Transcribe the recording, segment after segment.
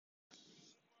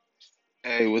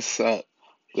Hey, what's up?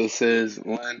 This is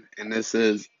Len, and this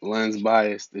is Len's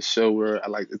Bias, the show where I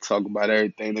like to talk about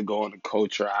everything that go on the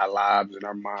culture, our lives, and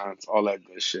our minds, all that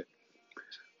good shit.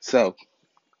 So,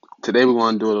 today we're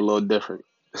going to do it a little different.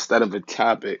 Instead of a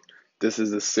topic, this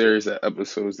is a series of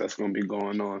episodes that's going to be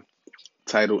going on,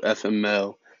 titled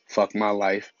FML, Fuck My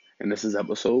Life, and this is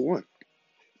episode one.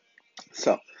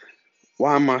 So,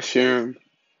 why am I sharing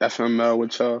FML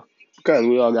with y'all? Because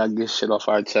we all got to get shit off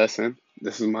our chest, and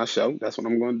this is my show. That's what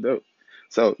I'm going to do.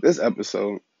 So, this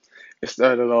episode, it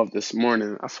started off this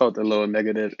morning. I felt a little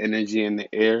negative energy in the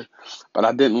air, but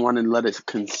I didn't want to let it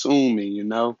consume me.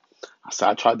 So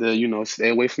I tried to, stay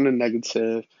away from the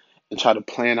negative and try to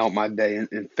plan out my day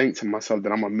and think to myself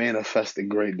that I'm going to manifest a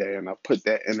great day. And I put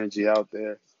that energy out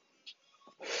there.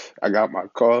 I got my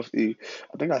coffee.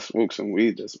 I think I smoked some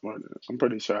weed this morning. I'm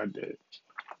pretty sure I did.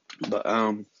 But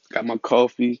got my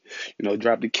coffee,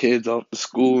 dropped the kids off to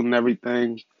school and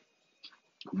everything.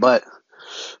 But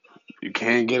you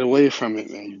can't get away from it,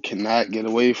 man. You cannot get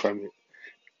away from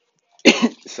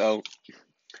it. So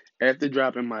after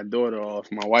dropping my daughter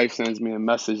off, my wife sends me a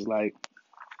message like,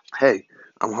 "Hey,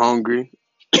 I'm hungry."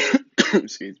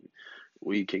 Excuse me,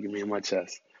 weed kicking me in my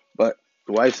chest. But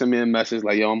the wife sent me a message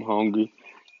like, "Yo, I'm hungry.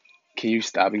 Can you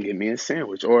stop and get me a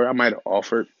sandwich?" Or I might have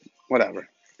offered, whatever.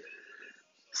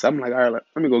 So I'm like, "All right,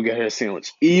 let me go get her a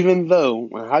sandwich." Even though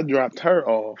when I dropped her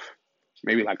off,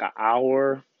 maybe like an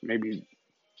hour, maybe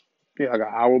yeah, like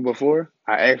an hour before,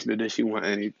 I asked her did she want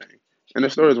anything, and the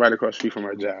store is right across the street from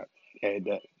her job. Had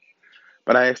that.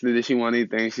 But I asked her, did she want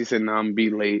anything? She said, no, I'm be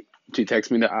late. She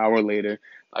texted me the hour later,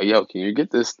 like, yo, can you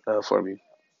get this for me?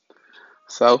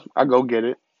 So I go get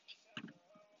it,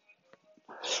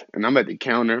 and I'm at the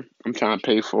counter. I'm trying to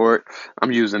pay for it.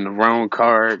 I'm using the wrong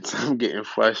cards. I'm getting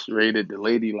frustrated. The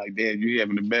lady, like, damn, you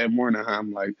having a bad morning, huh?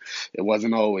 I'm like, it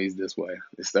wasn't always this way.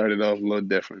 It started off a little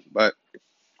different. But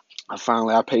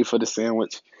I paid for the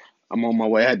sandwich. I'm on my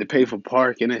way. I had to pay for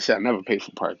parking and shit. I never paid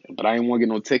for parking, but I didn't want to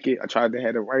get no ticket. I tried to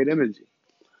have the right energy.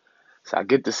 So I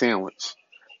get the sandwich.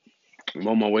 I'm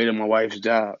on my way to my wife's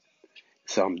job.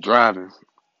 So I'm driving.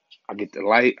 I get the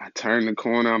light. I turn the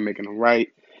corner. I'm making a right,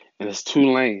 and it's two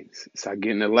lanes. So I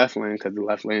get in the left lane because the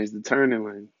left lane is the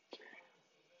turning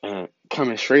lane.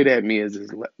 Coming straight at me is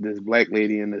this black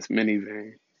lady in this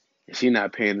minivan, and she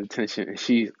not paying attention, and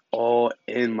she's all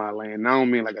in my lane. And I don't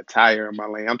mean like a tire in my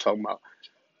lane. I'm talking about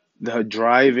the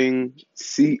driving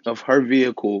seat of her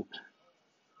vehicle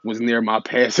was near my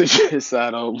passenger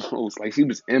side almost. Like she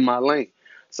was in my lane.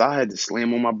 So I had to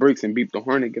slam on my brakes and beep the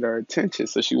horn to get her attention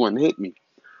so she wouldn't hit me.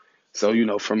 So,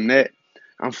 from that,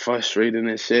 I'm frustrated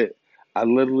and shit. I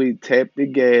literally tap the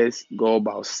gas, go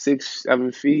about 6,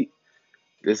 7 feet.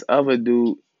 This other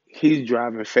dude, he's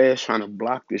driving fast, trying to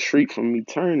block the street from me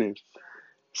turning.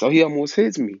 So he almost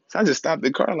hits me. So I just stopped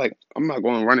the car, like, I'm not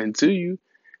going to run into you.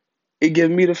 He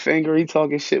giving me the finger. He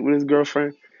talking shit with his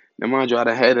girlfriend. Now, mind you, I'd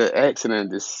have had an accident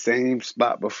at the same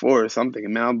spot before. So I'm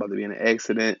thinking, man, I'm about to be in an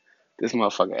accident. This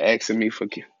motherfucker asking me for,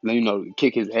 to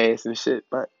kick his ass and shit.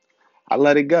 But I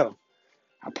let it go.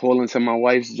 I pull into my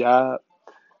wife's job.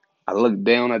 I look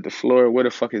down at the floor. Where the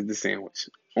fuck is the sandwich?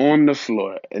 On the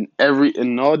floor,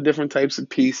 in all different types of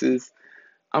pieces.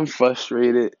 I'm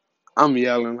frustrated. I'm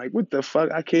yelling like, "What the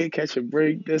fuck? I can't catch a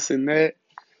break. This and that."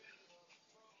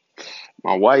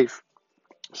 My wife,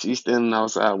 she's standing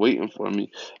outside waiting for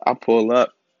me. I pull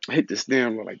up, hit the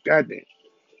steering wheel like, "Goddamn!"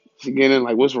 She get in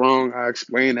like, "What's wrong?" I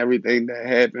explain everything that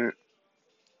happened.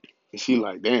 And she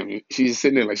like, damn, she's just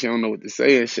sitting there like she don't know what to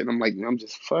say and shit. I'm like, I'm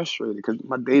just frustrated because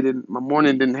my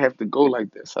morning didn't have to go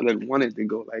like this. I didn't want it to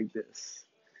go like this.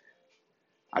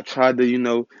 I tried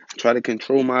to, try to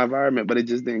control my environment, but it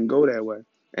just didn't go that way.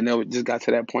 And then it just got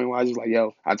to that point where I was just like,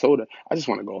 yo, I told her, I just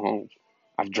want to go home.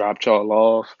 I've dropped y'all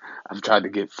off. I've tried to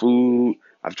get food.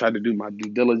 I've tried to do my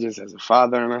due diligence as a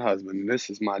father and a husband. And this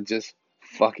is my just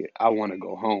fuck it. I want to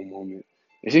go home moment.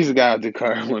 And she's the guy out the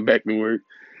car and went back to work.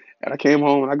 And I came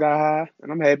home and I got high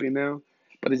and I'm happy now.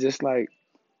 But it's just like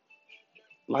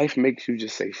life makes you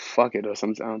just say fuck it, or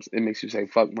sometimes it makes you say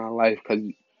fuck my life because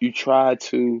you try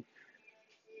to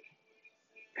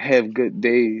have good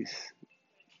days.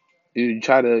 You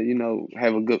try to,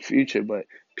 have a good future, but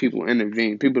people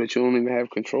intervene, people that you don't even have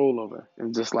control over.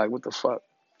 And just like, what the fuck?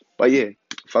 But yeah,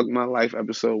 fuck my life,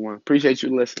 episode one. Appreciate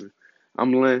you listening.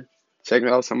 I'm Lynn. Check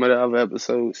out some of the other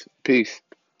episodes. Peace.